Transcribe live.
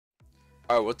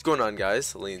Alright, what's going on,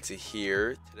 guys? Latenci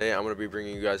here. Today I'm going to be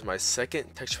bringing you guys my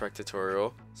second texture pack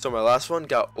tutorial. So my last one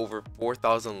got over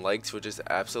 4,000 likes, which is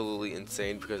absolutely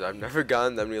insane because I've never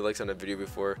gotten that many likes on a video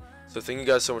before. So thank you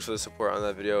guys so much for the support on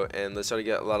that video, and let's try to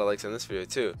get a lot of likes on this video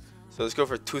too. So let's go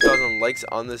for 2,000 likes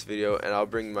on this video, and I'll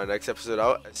bring my next episode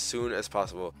out as soon as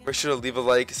possible. Make sure to leave a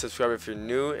like, subscribe if you're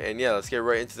new, and yeah, let's get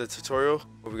right into the tutorial.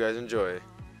 Hope you guys enjoy.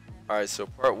 Alright, so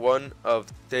part 1 of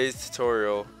today's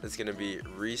tutorial is going to be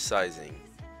resizing.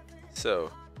 So,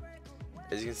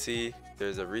 as you can see,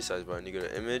 there's a resize button. You go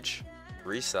to image,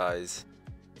 resize,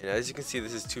 and as you can see,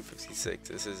 this is 256.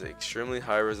 This is extremely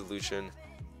high resolution,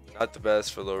 not the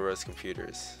best for low res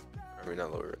computers. I mean,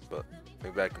 not low res, but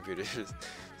like bad computers.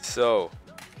 So,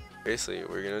 basically,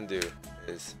 what we're going to do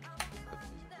is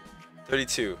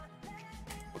 32,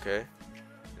 okay?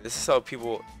 And this is how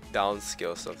people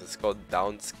downscale stuff. It's called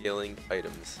downscaling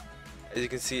items. As you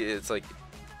can see, it's like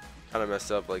kind of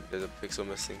messed up, like there's a pixel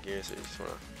missing here, so you just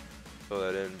want to fill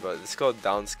that in. But it's called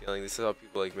downscaling. This is how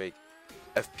people like make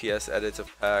FPS edits of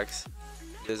packs.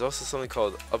 There's also something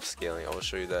called upscaling. I will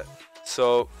show you that.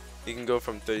 So you can go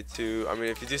from 32. I mean,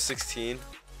 if you do 16,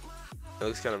 it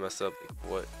looks kind of messed up.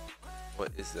 Like, what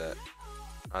is that?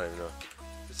 I don't even know.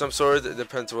 For some swords, it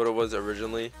depends what it was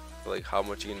originally, like how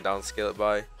much you can downscale it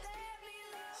by.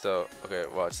 So, okay,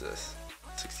 watch this.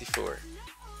 64.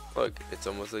 Look, it's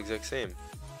almost the exact same.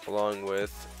 Along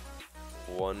with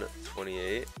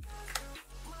 128.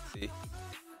 See?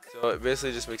 So it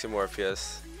basically just makes it more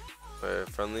FPS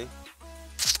friendly.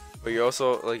 But you're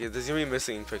also, like, there's gonna be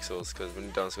missing pixels because when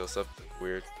you downscale stuff, it's like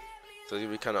weird. So it's gonna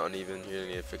be kind of uneven. You're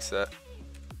gonna need to fix that.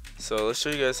 So let's show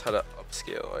you guys how to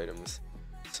upscale items.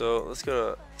 So let's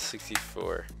go to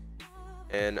 64.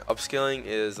 And upscaling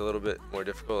is a little bit more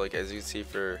difficult. Like, as you can see,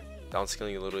 for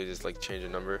downscaling, you literally just like change a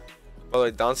number. But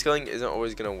like, downscaling isn't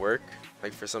always gonna work.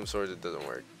 Like, for some swords it doesn't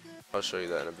work. I'll show you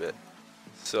that in a bit.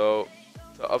 So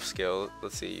to upscale,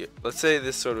 let's see. Let's say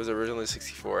this sword was originally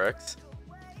 64x.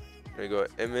 You're gonna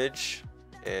go image,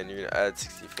 and you're gonna add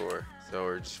 64. So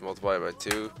we're just multiply it by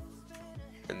 2,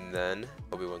 and then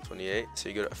it'll be 128. So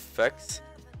you go to effects,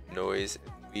 noise,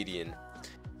 and median.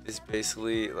 This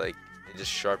basically, like, it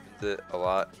just sharpens it a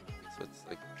lot, so it's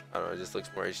like, I don't know, it just looks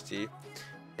more HD.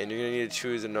 And you're gonna need to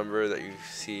choose a number that you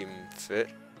seem fit,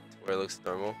 where it looks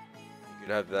normal. You could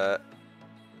have that.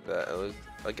 It looks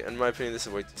like, in my opinion, this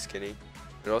is way too skinny.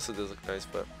 It also does look nice,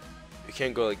 but you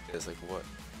can't go like this. Like, what?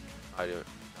 I don't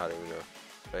even know.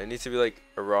 But it needs to be like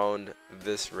around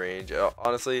this range.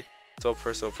 Honestly, it's all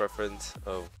personal preference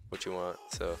of what you want.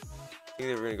 So I think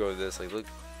that we're gonna go with this. Like, look,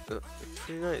 it's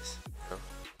pretty nice. You know?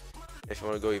 If you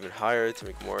want to go even higher to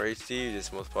make more HD, you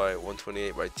just multiply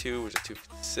 128 by 2, which is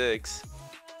 256.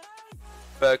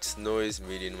 Effects, noise,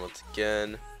 median once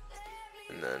again.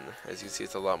 And then, as you can see,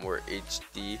 it's a lot more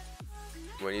HD. You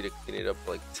might need to clean it up,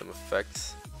 like some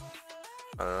effects.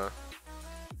 I don't know.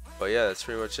 But yeah, that's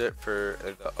pretty much it for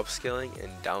the upscaling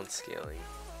and downscaling.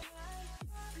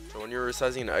 So when you're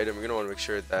resizing an item, you're going to want to make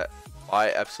sure that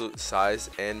by absolute size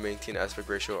and maintain aspect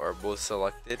ratio are both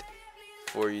selected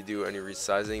before you do any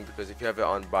resizing, because if you have it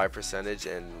on by percentage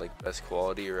and like best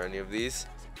quality or any of these,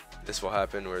 this will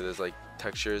happen where there's like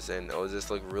textures and it'll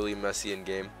just look really messy in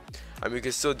game. I mean, you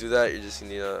can still do that, you just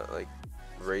need to like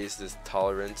raise this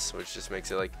tolerance, which just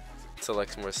makes it like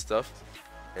selects more stuff,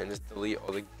 and just delete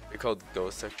all the, they're called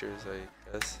ghost textures,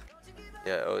 I guess.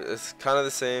 Yeah, it's kind of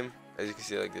the same. As you can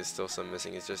see, like, there's still some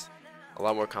missing. It's just a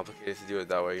lot more complicated to do it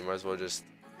that way. You might as well just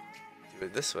do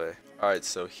it this way. Alright,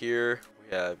 so here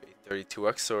we have a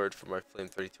 32x sword for my Flame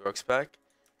 32x pack,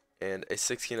 and a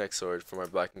 16x sword for my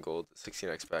Black and Gold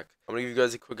 16x pack. I'm gonna give you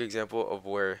guys a quick example of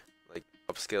where like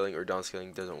upscaling or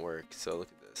downscaling doesn't work. So look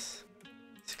at this.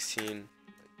 16,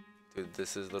 dude,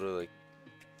 this is literally like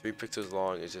 3 pixels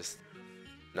long. It's just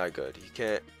not good. You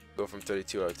can't go from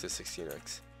 32x to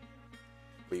 16x.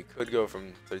 But you could go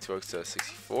from 32x to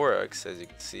 64x, as you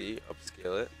can see.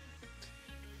 Upscale it.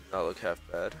 Not look half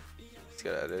bad. Just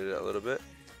gotta edit it a little bit.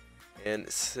 And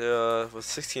with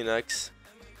 16x,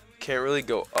 can't really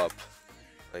go up.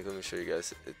 Like, let me show you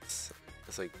guys. It's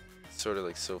like sort of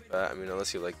like so fat. I mean,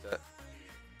 unless you like that,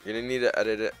 you're gonna need to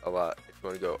edit it a lot if you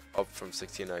want to go up from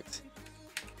 16x.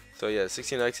 So yeah,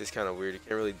 16x is kind of weird. You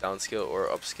can't really downscale or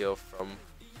upscale from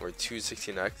or to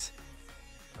 16x.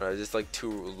 Just like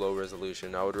too low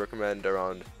resolution. I would recommend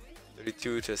around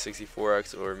 32 to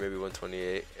 64x or maybe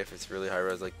 128 if it's really high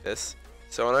res like this.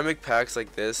 So when I make packs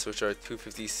like this, which are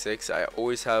 256, I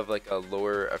always have like a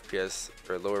lower FPS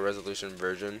or lower resolution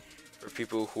version for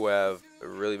people who have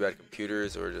really bad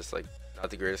computers or just like not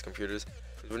the greatest computers.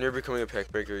 Because when you're becoming a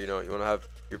pack breaker, you know, you want to have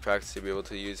your packs to be able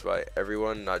to use by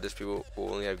everyone, not just people who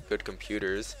only have good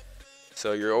computers.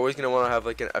 So you're always gonna want to have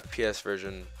like an FPS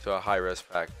version to a high res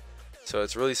pack. So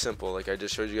it's really simple. Like I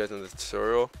just showed you guys in the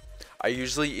tutorial. I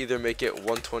usually either make it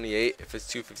 128 if it's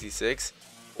 256,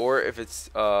 or if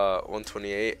it's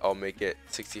 128, I'll make it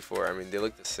 64. I mean, they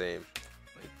look the same.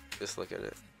 Like, just look at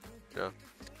it. You know,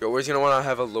 you're always gonna want to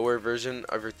have a lower version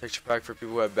of your texture pack for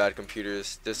people who have bad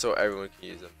computers, just so everyone can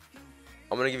use them.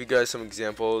 I'm gonna give you guys some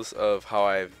examples of how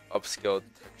I've upscaled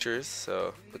textures.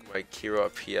 So look at my Kiro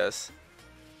PS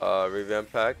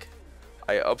revamp pack.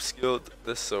 I upscaled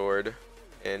the sword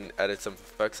and added some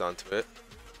effects onto it.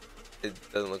 It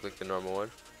doesn't look like the normal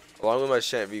one. Along with my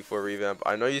Shant V4 revamp.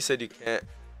 I know you said you can't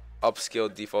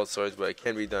upscale default swords, but it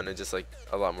can be done. It's just like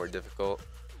a lot more difficult,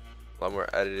 a lot more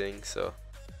editing. So,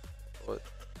 what?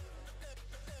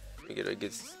 Let me get a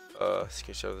good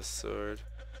screenshot of the sword.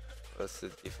 That's the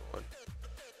default one.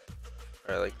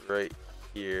 Alright, like right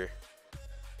here.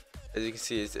 As you can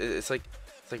see, it's like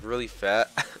really fat.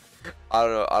 I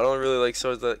don't know. I don't really like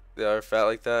swords that are fat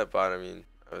like that, but I mean,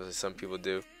 obviously some people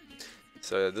do.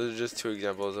 So yeah, those are just two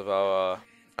examples of how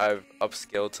I've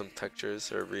upscaled some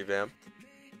textures, or revamped,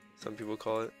 some people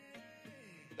call it.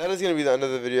 That is going to be the end of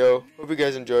the video. Hope you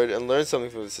guys enjoyed and learned something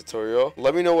from this tutorial.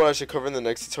 Let me know what I should cover in the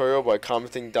next tutorial by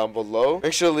commenting down below.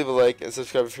 Make sure to leave a like and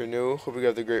subscribe if you're new. Hope you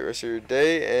have a great rest of your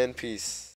day, and peace.